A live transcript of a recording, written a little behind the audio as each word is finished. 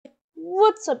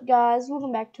What's up, guys?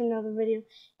 Welcome back to another video.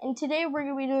 And today we're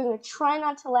going to be doing a Try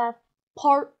Not to Laugh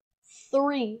Part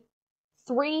 3.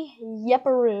 3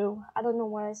 Yepperoo. I don't know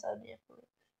why I said Yepperoo.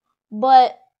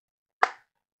 But,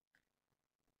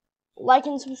 like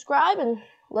and subscribe and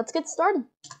let's get started.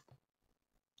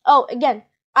 Oh, again,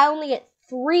 I only get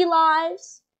 3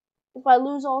 lives. If I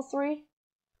lose all 3,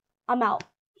 I'm out.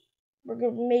 We're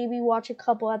going to maybe watch a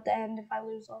couple at the end if I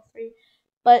lose all 3.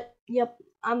 But, yep,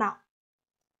 I'm out.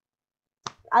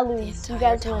 I lose. The You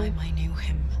entire guys time win. I knew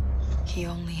him, he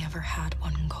only ever had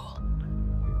one goal.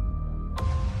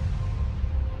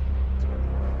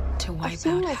 To wipe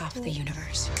out like half the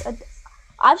universe.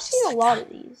 I've seen a lot of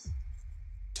these.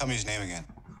 Tell me his name again.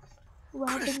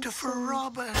 Christopher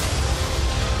Robin.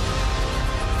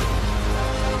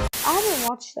 I haven't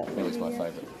watched that Millie's movie my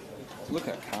yet. favourite. Look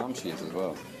how calm she is as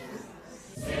well.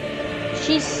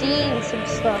 She's seen some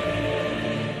stuff.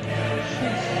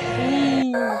 She's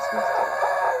seen some stuff.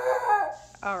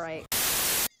 All right.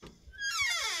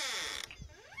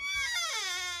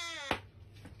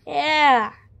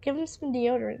 Yeah, give him some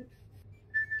deodorant.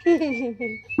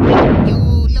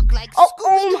 You look like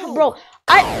Oh, bro,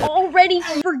 I already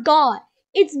forgot.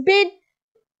 It's been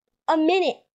a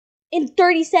minute and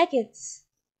 30 seconds.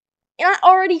 And I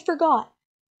already forgot.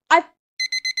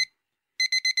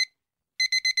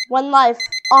 One life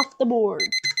off the board.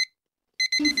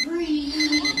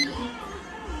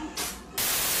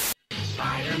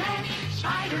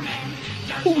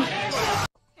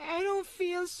 I don't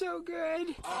feel so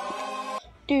good.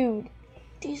 Dude,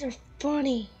 these are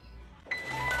funny.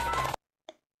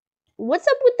 What's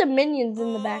up with the minions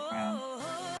in the background?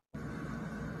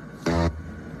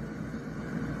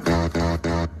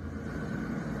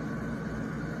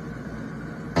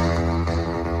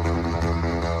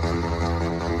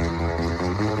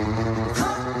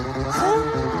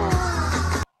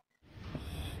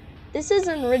 This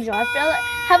isn't original. I feel like,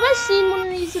 have I seen one of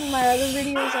these in my other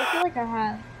videos? I feel like I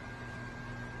have.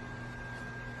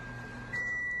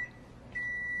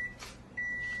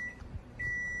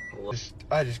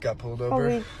 I just got pulled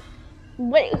over.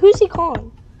 Wait, who's he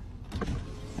calling?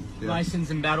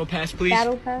 License and battle pass, please.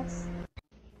 Battle Pass?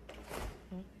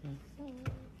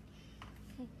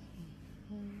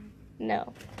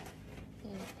 No.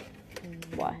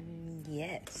 Why?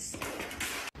 Yes.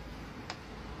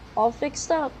 All fixed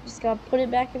up. Just gotta put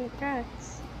it back in the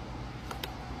cracks.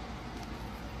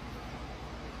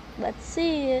 Let's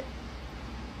see it.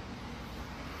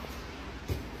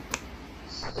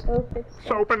 So fixed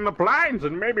Let's open the blinds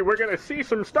and maybe we're gonna see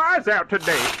some stars out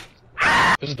today.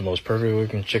 This is the most perfect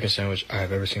looking chicken sandwich I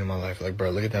have ever seen in my life. Like, bro,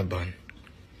 look at that bun.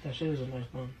 That shit is a nice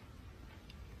bun.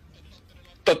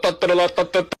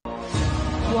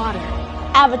 Water.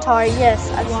 Avatar, yes,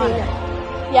 I've seen it.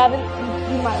 If you haven't,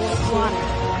 you might want to see Water. it.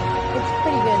 It's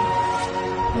pretty good.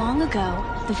 Long ago,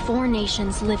 the 4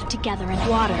 nations lived together in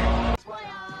Water.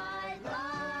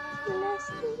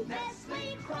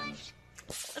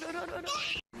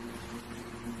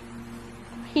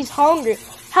 He's hungry.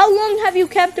 How long have you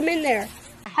kept him in there?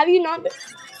 Have you not been?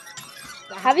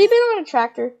 Have you been on a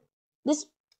tractor? Let's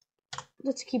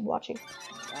keep watching.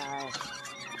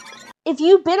 If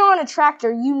you've been on a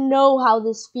tractor, you know how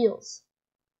this feels.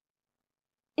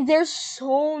 There's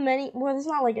so many, well, there's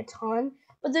not like a ton,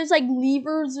 but there's like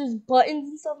levers, there's buttons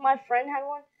and stuff. My friend had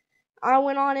one. I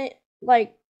went on it,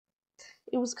 like,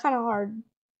 it was kind of hard.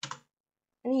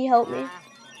 And he helped me.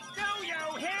 Do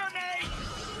you hear me?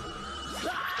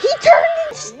 He turned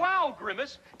into... Wow,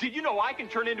 Grimace! Did you know I can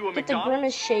turn into a Get the McDonald's?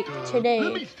 Grimace shake today.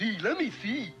 Let me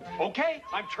see. Okay,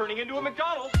 I'm turning into a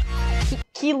McDonald's.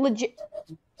 He legit...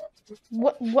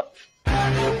 What? Dude,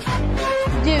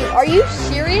 are you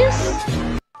serious?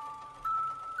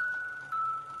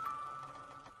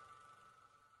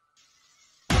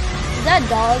 Is that a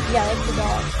dog? Yeah, that's a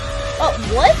dog. Oh,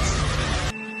 what?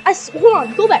 Hold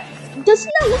on, go back.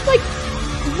 Doesn't that look like...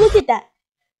 Look at that.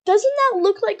 Doesn't that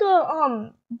look like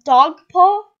a, dog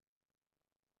paw?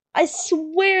 I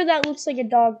swear that looks like a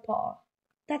dog paw.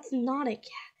 That's not a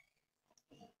cat.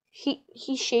 He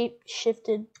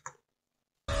shape-shifted.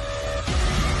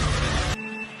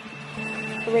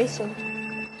 Erase him.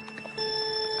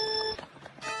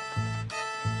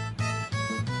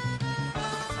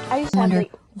 I used to have, wonder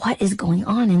like... what is going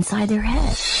on inside their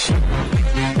head.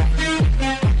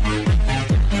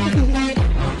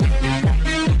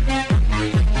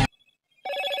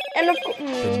 And of course...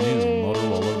 The new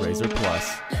Motorola Razr Plus.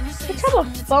 What type of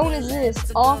phone is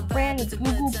this? Off-brand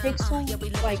Google Pixel?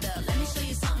 Like...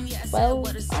 Well,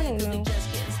 I don't know.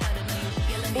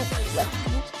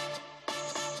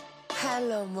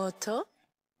 Hello, Moto.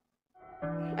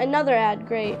 Another ad,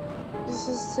 great. This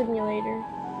is a simulator.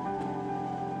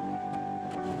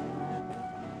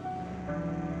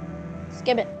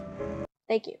 Skip it.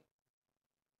 Thank you.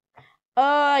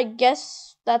 I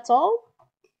guess that's all.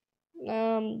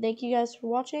 Thank you guys for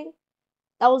watching.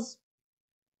 That was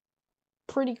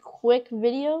pretty quick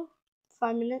video.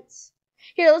 5 minutes.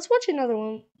 Here, let's watch another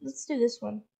one. Let's do this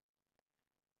one.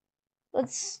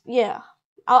 Yeah.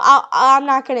 I'm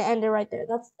not gonna end it right there.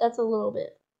 That's a little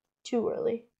bit too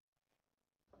early.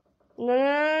 Oh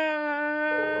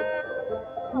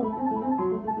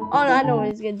no, I know what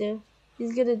he's gonna do.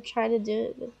 He's gonna try to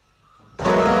do it.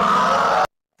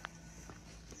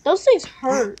 Those things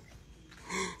hurt.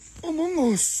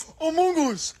 Among Us!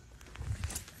 Among Us!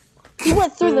 He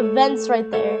went through the vents right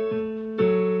there.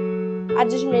 I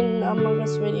just made an Among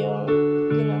Us video,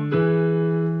 you know.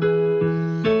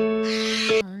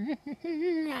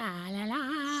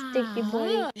 Sticky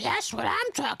boy. That's what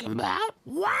I'm talking about.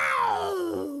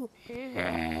 Wow!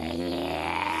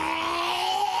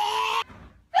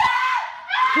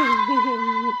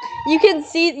 You can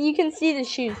see the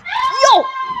shoes. Yo!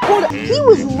 Hold up. He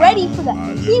was ready for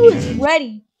that. He was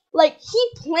ready. Like, he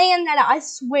planned that out, I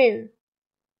swear.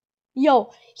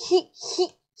 Yo, he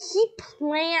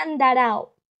planned that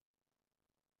out.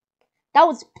 That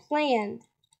was planned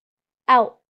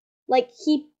out. Like,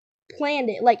 he planned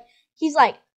it. Like, he's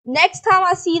like, next time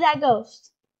I see that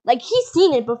ghost, like, he's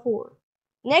seen it before.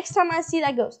 Next time I see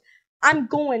that ghost, I'm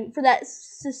going for that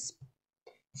suspicious.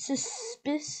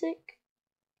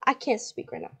 I can't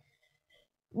speak right now.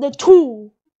 The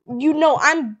tool. You know,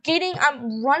 I'm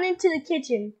running to the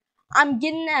kitchen. I'm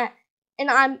getting that, and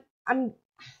I'm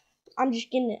just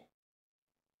getting it.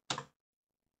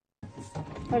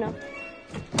 Oh no.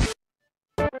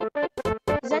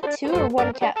 Is that 2 or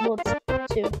 1 cat? Well, it's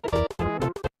 2.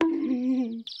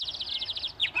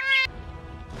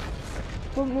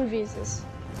 What movie is this?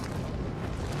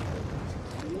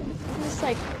 It's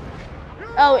like,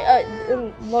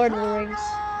 Lord of the Rings.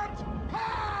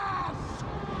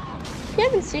 If you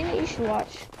haven't seen it, you should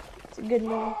watch. It's a good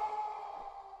movie.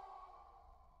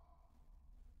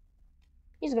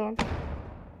 He's gone.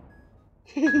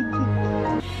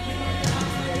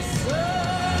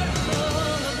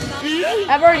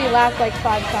 I've already laughed like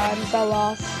 5 times. I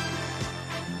lost.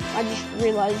 I just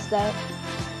realized that.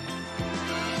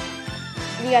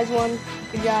 You guys won.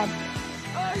 Good job.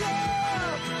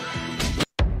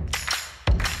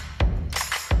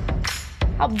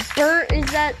 How burnt is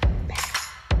that?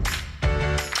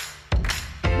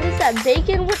 What is that?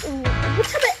 Bacon? What type of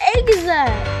egg is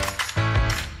that?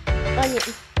 Onion,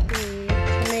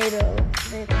 tomato,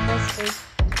 mustard,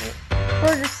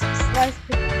 burger slice.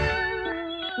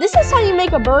 This is how you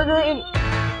make a burger in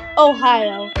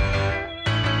Ohio.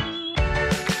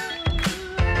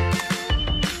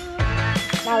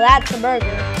 Now that's a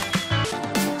burger.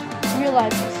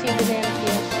 Realize you see banana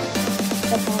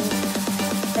peels up on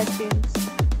cartoons.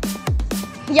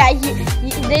 Yeah,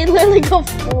 they literally go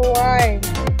flying.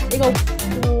 They go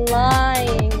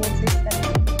flying. What's this thing?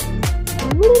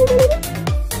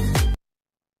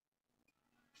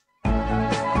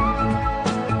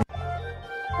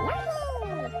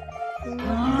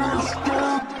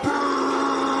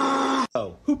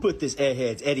 Oh, who put this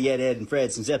airheads, Eddie, Ed, and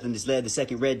Fred, since Zeppelin just led the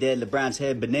second Red Dead, LeBron's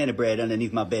head, banana bread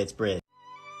underneath my bedspread?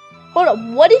 Hold up,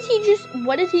 what did he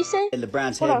say?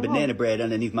 LeBron's head, banana bread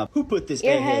underneath my... Who put this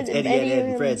airheads, Eddie, Ed,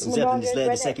 and Fred, since Zeppelin just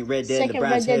led the second Red Dead,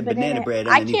 LeBron's head, banana bread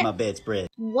underneath my bedspread?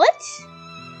 What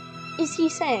is he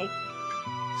saying?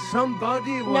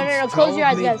 Somebody No, close your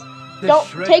eyes, guys. Don't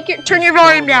turn your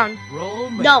volume down.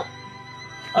 Don't.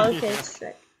 Okay,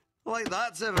 straight. Like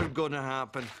that's ever gonna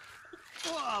happen.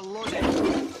 What a load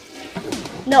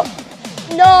of... No,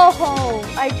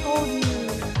 I told you.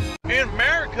 In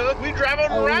America, we drive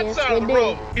on the right side of the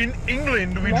road. In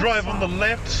England, we drive on the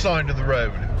left side of the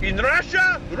road. In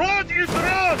Russia, road is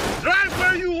road. Drive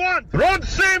where you want. Road,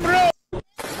 same road.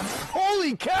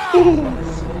 Holy cow!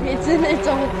 It's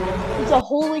a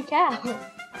holy cow.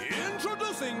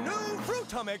 Introducing new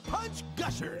Fruitomic Punch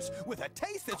Gushers with a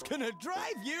taste that's gonna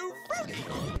drive you fruity.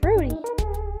 Fruity?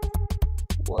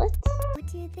 What? What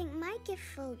do you think my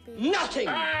gift will be? Nothing!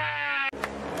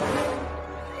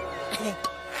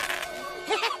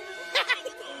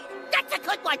 That's a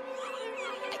good one!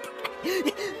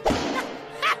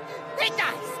 Very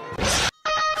nice!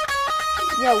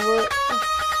 Yeah,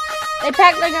 they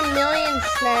packed like 1,000,000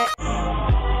 snacks.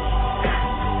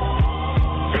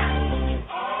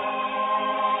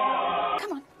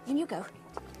 Come on, in you go.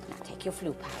 Take your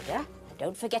flu powder. And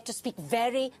don't forget to speak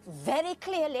very, very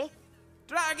clearly.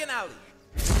 Dragon Alley.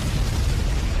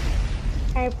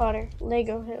 Harry Potter,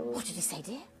 Lego Hill. What did he say,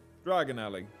 dear? Dragon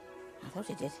Alley. I thought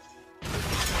he did.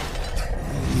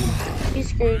 He's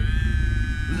screwed.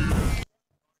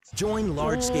 Join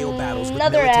large-scale battles with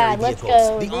Another military ad. Let's vehicles.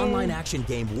 go, The dude. online action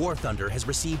game War Thunder has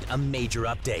received a major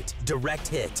update. Direct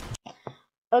hit.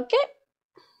 Okay.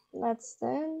 Let's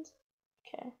end.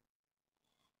 Okay.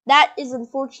 That is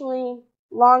unfortunately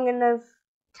long enough.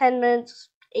 10 minutes,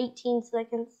 18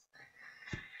 seconds.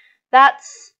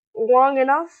 That's long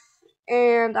enough.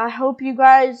 And I hope you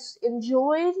guys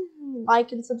enjoyed.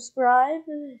 Like and subscribe.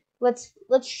 Let's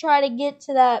try to get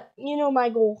to that, you know my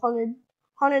goal, 100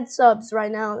 subs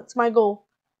right now. That's my goal.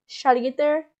 Just try to get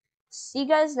there. See you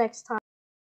guys next time.